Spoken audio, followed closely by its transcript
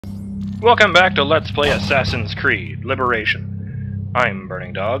Welcome back to Let's Play Assassin's Creed Liberation. I'm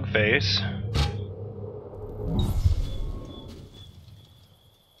BurningDogFace.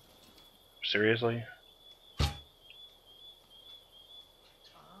 Seriously?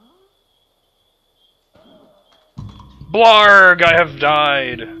 Blarg! I have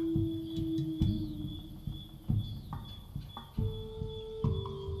died!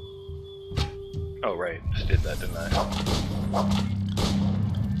 Oh right, just did that, didn't I?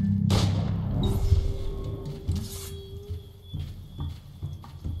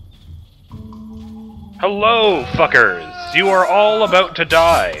 Hello, fuckers! You are all about to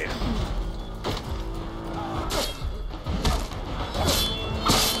die!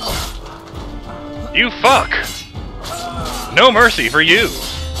 You fuck! No mercy for you!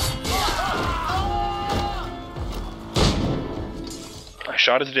 I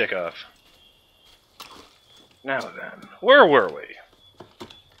shot his dick off. Now then, where were we?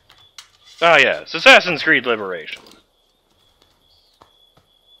 Ah yes, Assassin's Creed Liberation.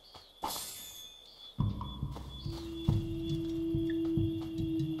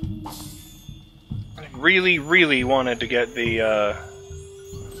 Really wanted to get the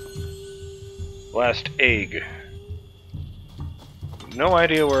last egg. No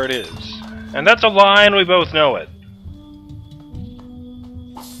idea where it is. And that's a lie, and we both know it.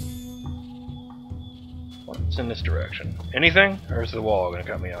 What's in this direction? Anything? Or is the wall gonna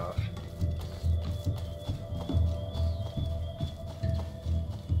cut me off?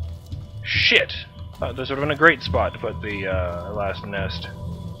 Shit! Thought this would have been a great spot to put the last nest.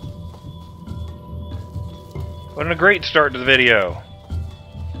 What a great start to the video.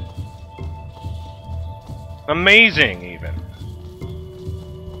 Amazing, even.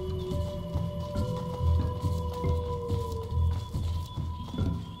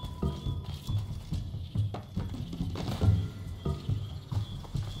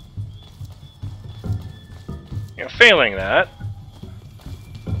 You know, failing that,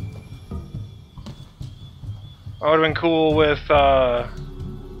 I would have been cool with,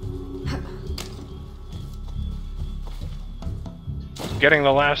 getting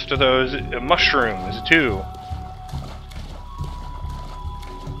the last of those mushrooms, too.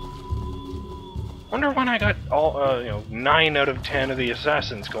 Wonder when I got all, 9 out of 10 of the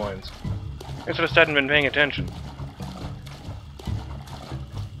Assassin's coins. I guess I just hadn't been paying attention.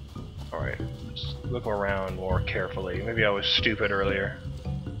 Alright, let's look around more carefully. Maybe I was stupid earlier.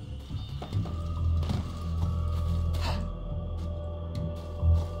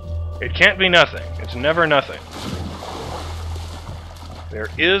 It can't be nothing. It's never nothing. There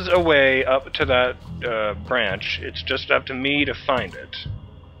is a way up to that branch. It's just up to me to find it.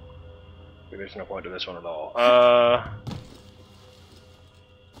 Maybe there's no point to this one at all.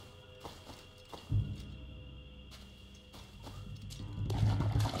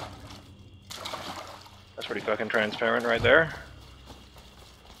 That's pretty fucking transparent right there.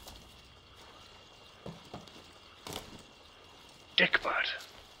 Dick butt.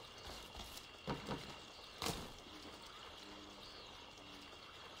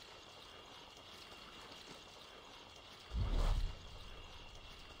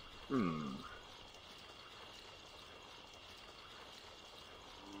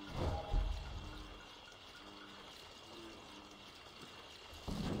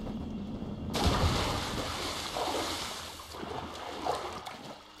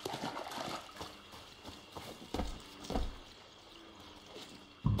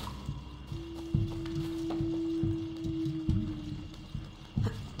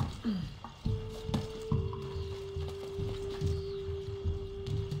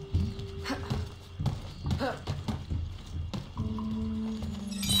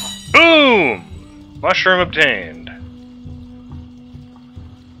 Boom! Mushroom obtained.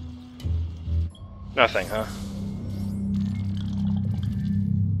 Nothing, huh?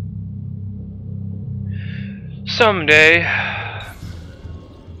 Someday.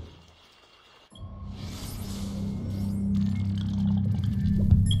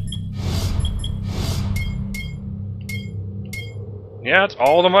 Yeah, it's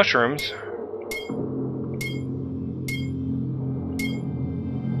all the mushrooms.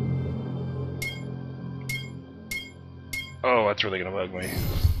 Oh, that's really gonna bug me.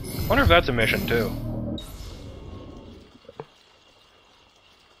 Wonder if that's a mission too.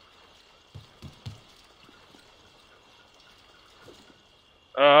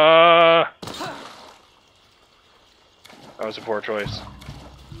 That was a poor choice.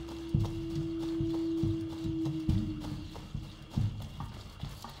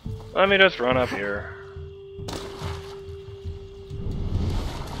 Let me just run up here.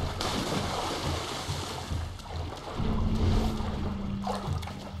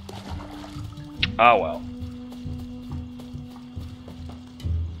 Ah well.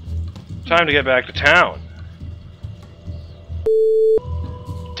 Time to get back to town.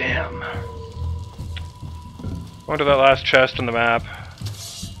 Damn. Going to that last chest on the map.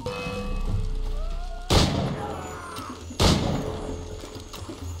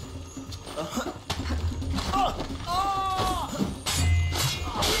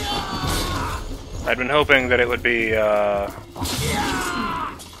 I'd been hoping that it would be, onto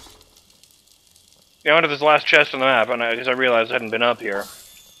this last chest on the map, and I realized I hadn't been up here.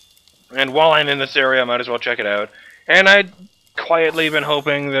 And while I'm in this area, I might as well check it out. And I'd quietly been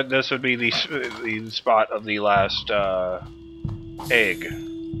hoping that this would be the spot of the last, egg.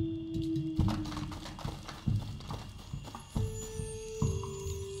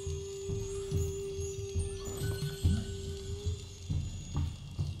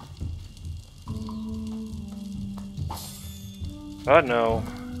 But no.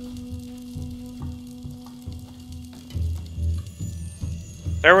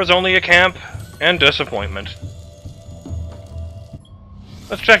 There was only a camp and disappointment.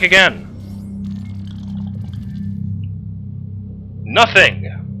 Let's check again. Nothing!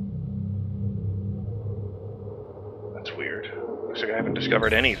 That's weird. Looks like I haven't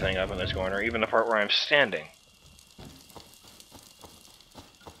discovered anything up in this corner, even the part where I'm standing.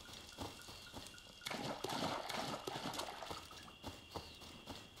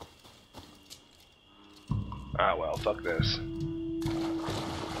 Ah well, fuck this.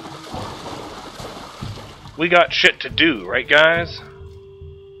 We got shit to do, right guys?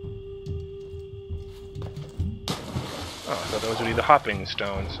 Oh, I thought those would be the hopping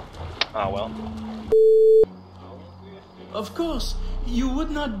stones. Ah well. Of course, you would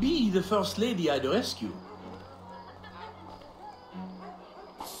not be the first lady I'd rescue.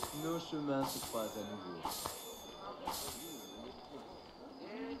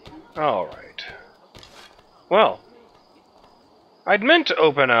 Alright. Well, I'd meant to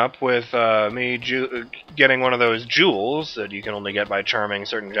open up with me getting one of those jewels that you can only get by charming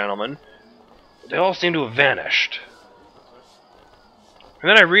certain gentlemen. They all seem to have vanished. And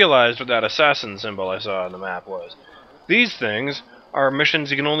then I realized what that assassin symbol I saw on the map was. These things are missions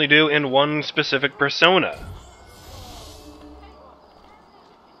you can only do in one specific persona.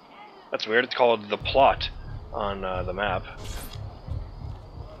 That's weird, it's called the plot on the map.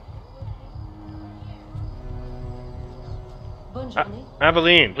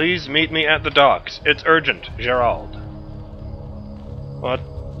 Aveline, please meet me at the docks. It's urgent. Gerald. Well,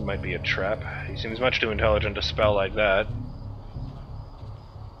 that might be a trap. He seems much too intelligent to spell like that.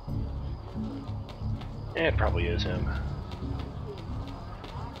 It probably is him.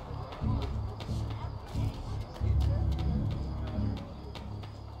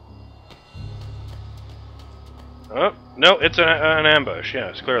 Oh, no, it's an ambush,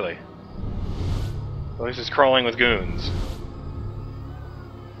 yes, clearly. At least it's crawling with goons.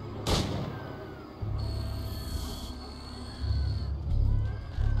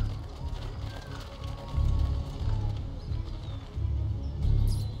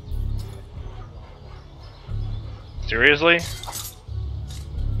 Seriously?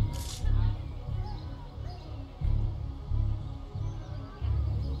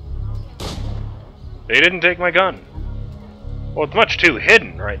 They didn't take my gun. Well, it's much too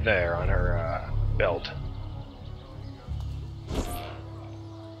hidden right there on her belt.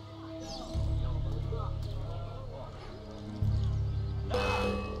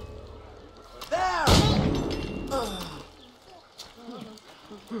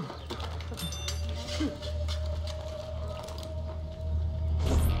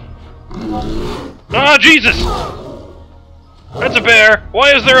 Ah, Jesus! That's a bear!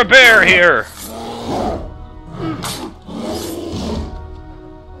 Why is there a bear here?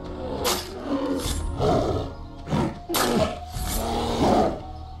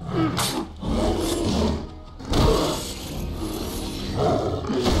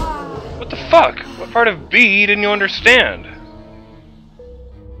 What the fuck? What part of B didn't you understand?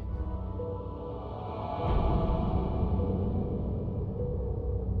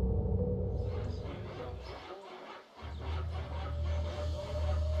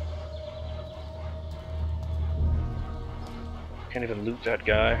 Can't even loot that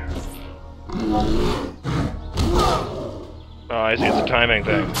guy. Oh, I see, it's a timing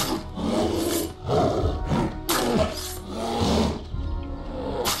thing.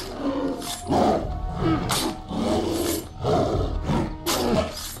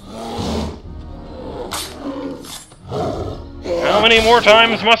 How many more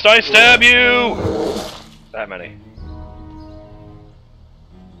times must I stab you? That many.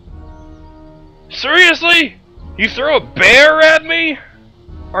 Seriously? You throw a bear at me?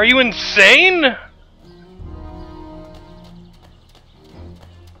 Are you insane?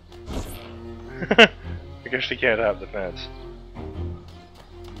 I guess she can't have the fence.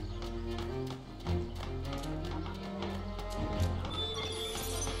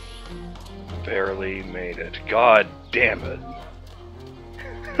 Barely made it. God damn it.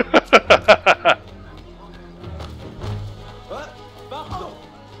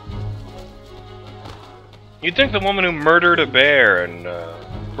 You'd think the woman who murdered a bear in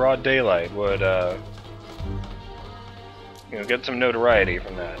broad daylight would, you know, get some notoriety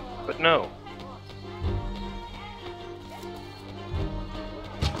from that. But no.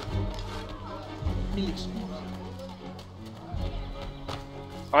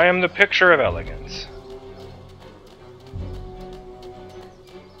 I am the picture of elegance.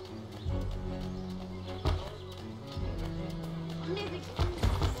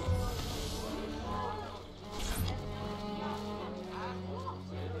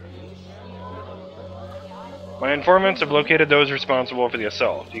 My informants have located those responsible for the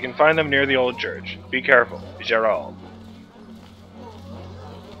assault. You can find them near the old church. Be careful. Gerald.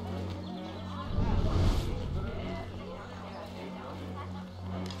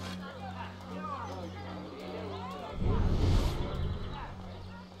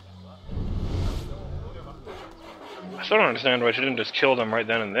 I still don't understand why she didn't just kill them right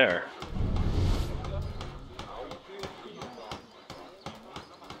then and there.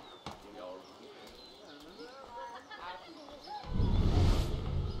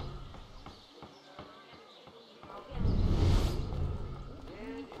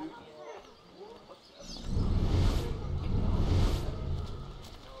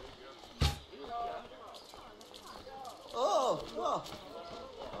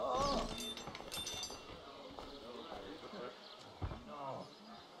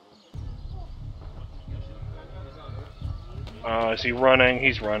 Is he running?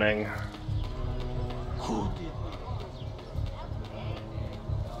 He's running.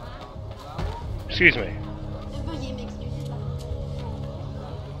 Excuse me.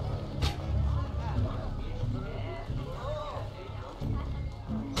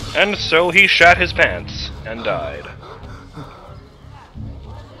 And so he shat his pants and died.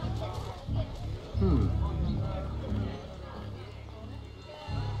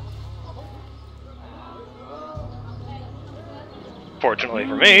 Fortunately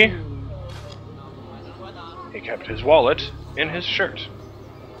for me, he kept his wallet in his shirt.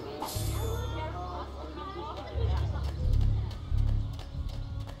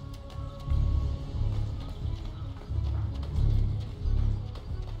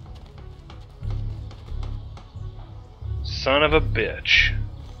 Son of a bitch.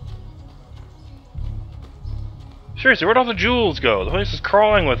 Seriously, where'd all the jewels go? The place was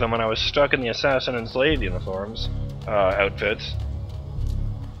crawling with them when I was stuck in the assassin and slave uniforms, outfits.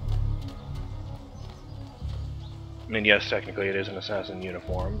 I mean, yes, technically it is an assassin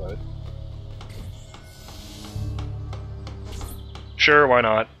uniform, but... Sure, why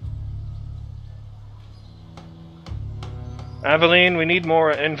not? Aveline, we need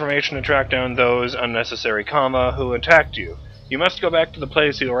more information to track down those unnecessary who attacked you. You must go back to the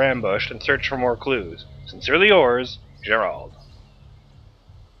place you were ambushed and search for more clues. Sincerely yours, Gerald.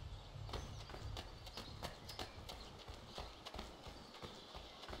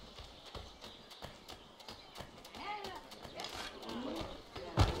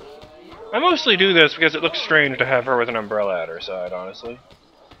 I mostly do this because it looks strange to have her with an umbrella at her side, honestly.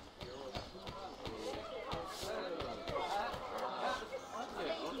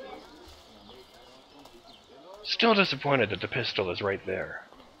 Still disappointed that the pistol is right there.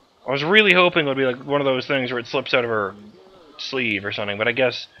 I was really hoping it would be like one of those things where it slips out of her sleeve or something, but I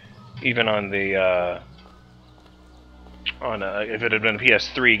guess even on the, if it had been a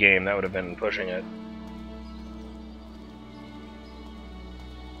PS3 game, that would have been pushing it.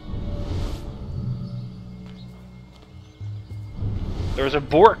 There was a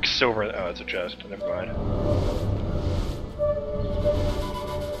Borks over there. Oh, it's a chest. Never mind.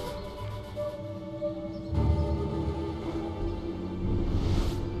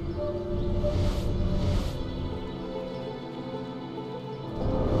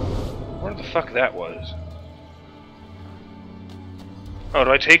 What the fuck that was? Oh,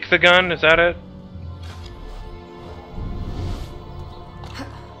 do I take the gun? Is that it?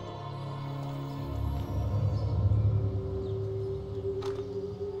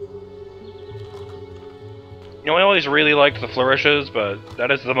 You know, I always really liked the flourishes, but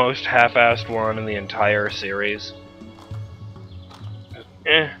that is the most half-assed one in the entire series.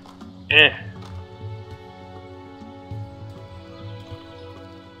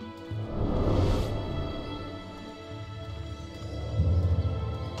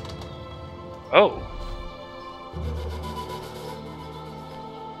 Oh.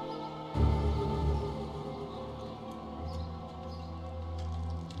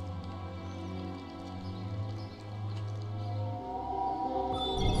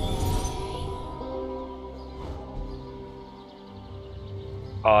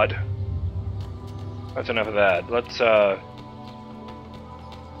 Odd. That's enough of that. Let's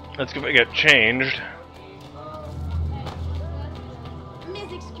go get changed.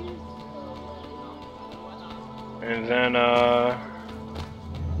 And then,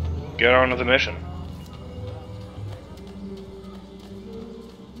 get on with the mission.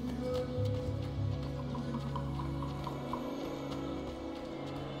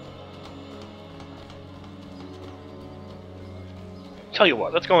 Tell you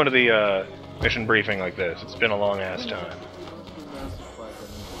what, let's go into the, mission briefing like this. It's been a long-ass time.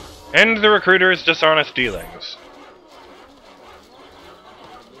 End the recruiter's dishonest dealings.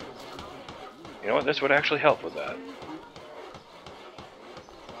 You know what? This would actually help with that.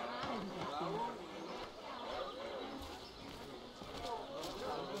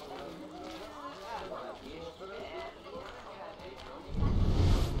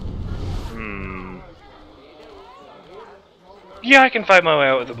 Yeah, I can fight my way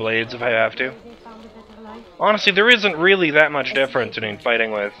out with the blades if I have to. Honestly, there isn't really that much difference between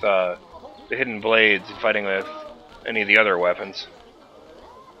fighting with the hidden blades and fighting with any of the other weapons.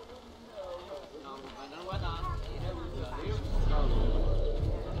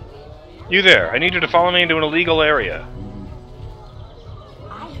 You there, I need you to follow me into an illegal area.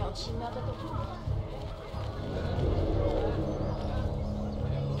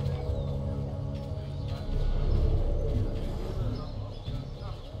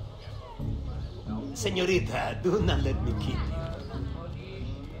 Senorita, do not let me keep you.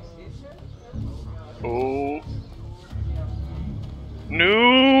 Oh.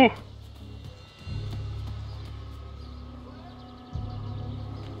 No!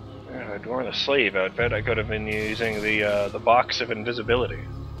 If I'd worn a slave outfit, I could have been using the box of invisibility.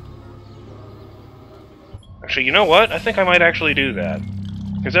 Actually, you know what? I think I might actually do that.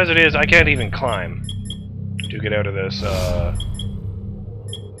 Because as it is, I can't even climb to get out of this,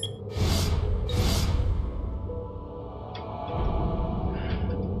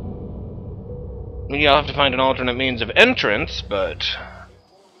 Maybe I'll have to find an alternate means of entrance, but...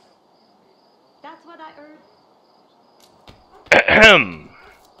 That's what I heard. Ahem.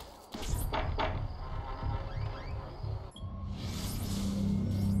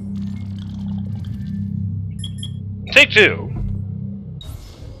 Take two.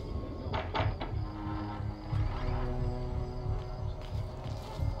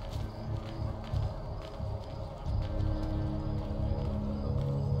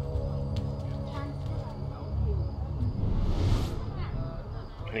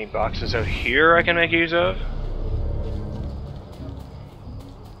 Any boxes out here I can make use of?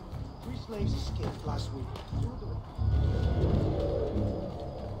 3 slaves escaped last week.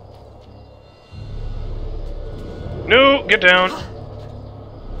 No, get down.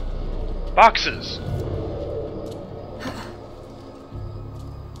 Boxes.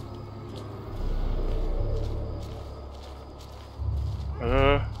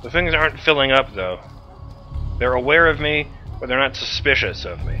 The things aren't filling up though. They're aware of me, but they're not suspicious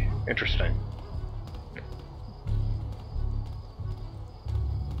of me. Interesting.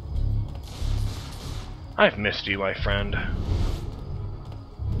 I've missed you, my friend.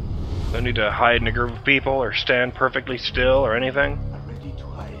 No need to hide in a group of people or stand perfectly still or anything. Are ready to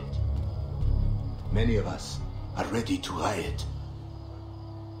riot. Many of us are ready to riot.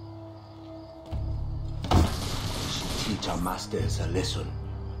 We should teach our masters a lesson.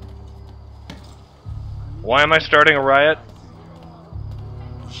 Why am I starting a riot?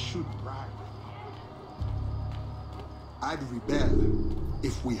 We should riot. I'd rebel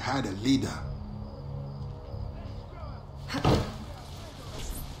if we had a leader.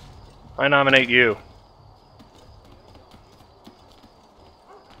 I nominate you.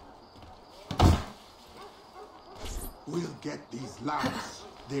 We'll get these louts.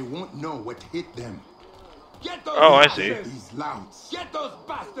 They won't know what hit them. Get those Oh, I see. These louts. Get those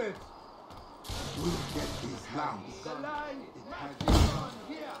bastards! We'll get these louts. The line must be drawn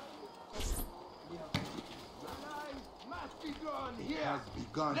here! The line must be drawn here! Has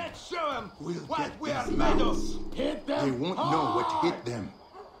begun. Let's show them We'll what get we are these made of! louts. Hit them They won't know what hard. hit them.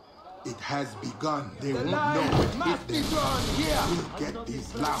 It has begun. They The won't know line what must hit be them. drawn here! We'll get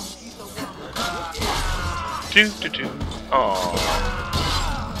these louts. Two to two. Oh.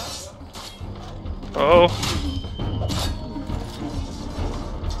 Oh.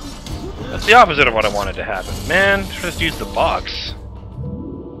 That's the opposite of what I wanted to happen. Man, just use the box.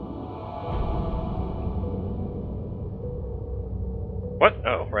 What?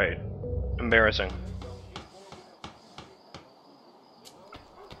 Oh, right. Embarrassing.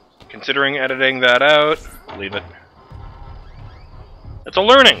 Considering editing that out, leave it. It's a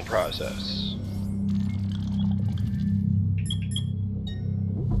learning process.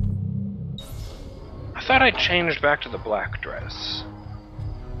 thought I changed back to the black dress.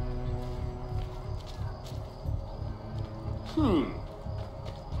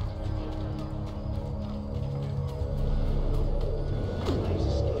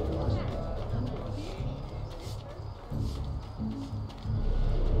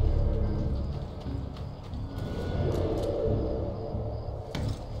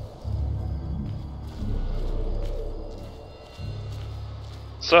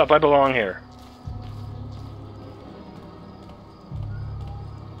 What's up? I belong here.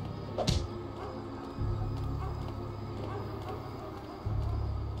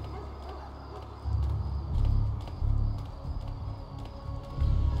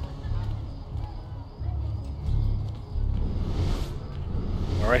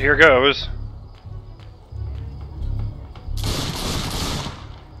 Alright, here goes. I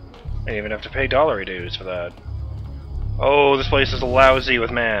didn't even have to pay dollary dues for that. Oh, this place is lousy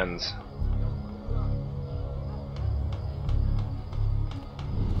with mans.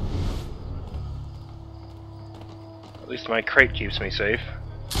 At least my crate keeps me safe.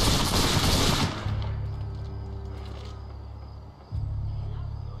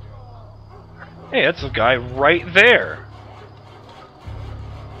 Hey, that's the guy right there.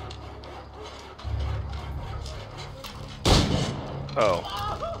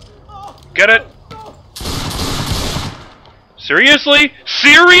 Oh. Get it? Seriously?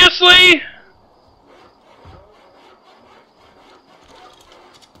 Seriously?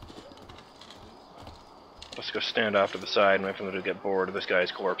 Let's go stand off to the side and wait for them to get bored of this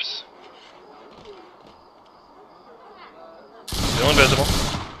guy's corpse. Still invisible.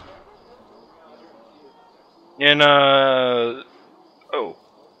 In, oh.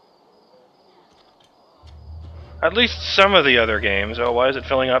 At least some of the other games. Oh, why is it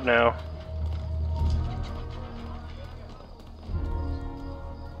filling up now?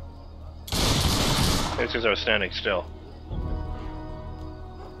 It's because I was standing still.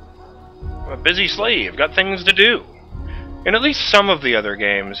 I'm a busy slave, got things to do. In at least some of the other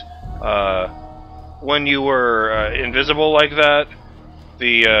games, when you were invisible like that,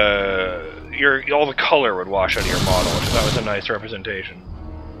 all the color would wash out of your model, which that was a nice representation.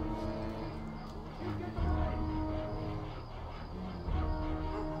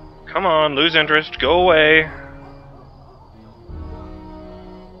 Come on, lose interest, go away.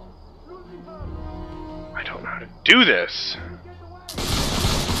 I don't know how to do this.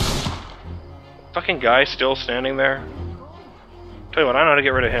 Fucking guy still standing there. Tell you what, I know how to get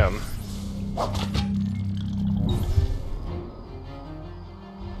rid of him.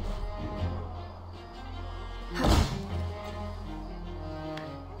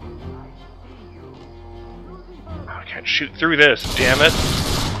 Oh, I can't shoot through this, damn it.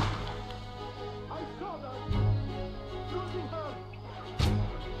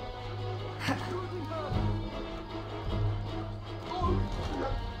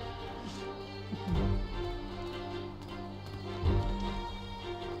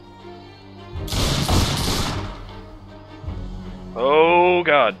 Oh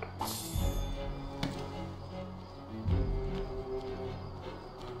god.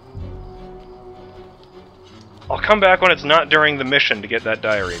 I'll come back when it's not during the mission to get that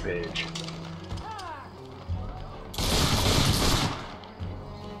diary page.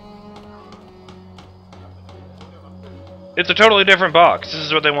 It's a totally different box. This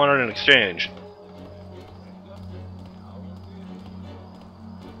is what they wanted in exchange.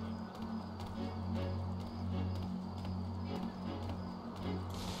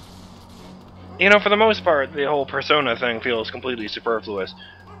 You know, for the most part, the whole Persona thing feels completely superfluous,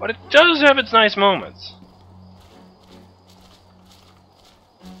 but it does have its nice moments.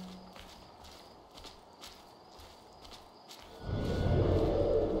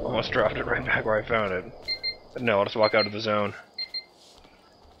 Almost dropped it right back where I found it. But no, I'll just walk out of the zone.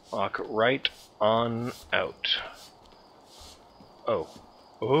 Walk right on out. Oh.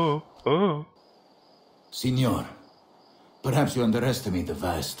 Oh. Oh. Signor, perhaps you underestimate the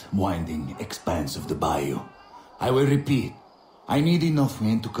vast, winding expanse of the Bayou. I will repeat. I need enough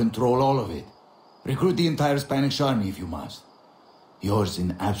men to control all of it. Recruit the entire Spanish army if you must. Yours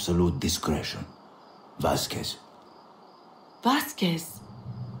in absolute discretion. Vasquez. Vasquez?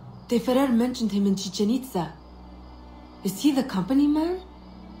 De Ferrer mentioned him in Chichen Itza. Is he the company man?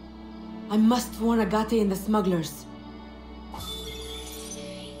 I must warn Agate and the smugglers.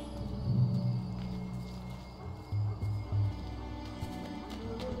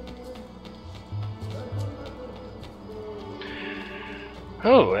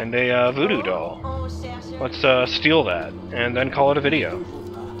 Oh, and a voodoo doll. Let's steal that, and then call it a video.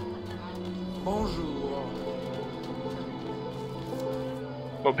 Bonjour.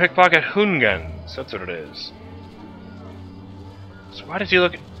 We'll pickpocket Hungan. So that's what it is. So why does he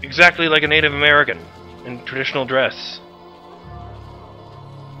look exactly like a Native American in traditional dress?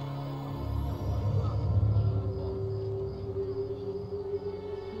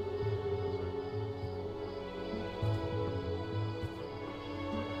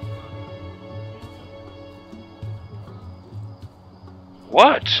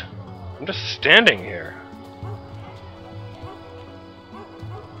 What? I'm just standing here.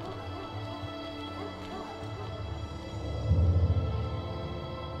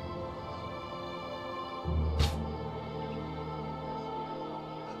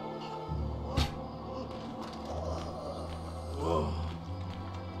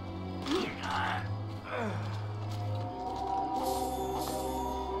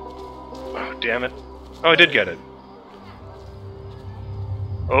 Oh, damn it. Oh, I did get it.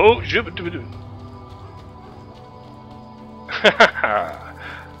 Oh,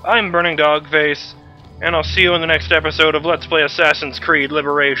 I'm BurningDogFace, and I'll see you in the next episode of Let's Play Assassin's Creed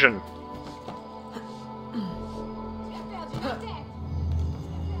Liberation.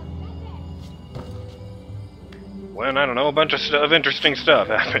 When, I don't know, a bunch of interesting stuff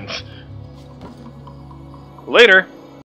happens. Later!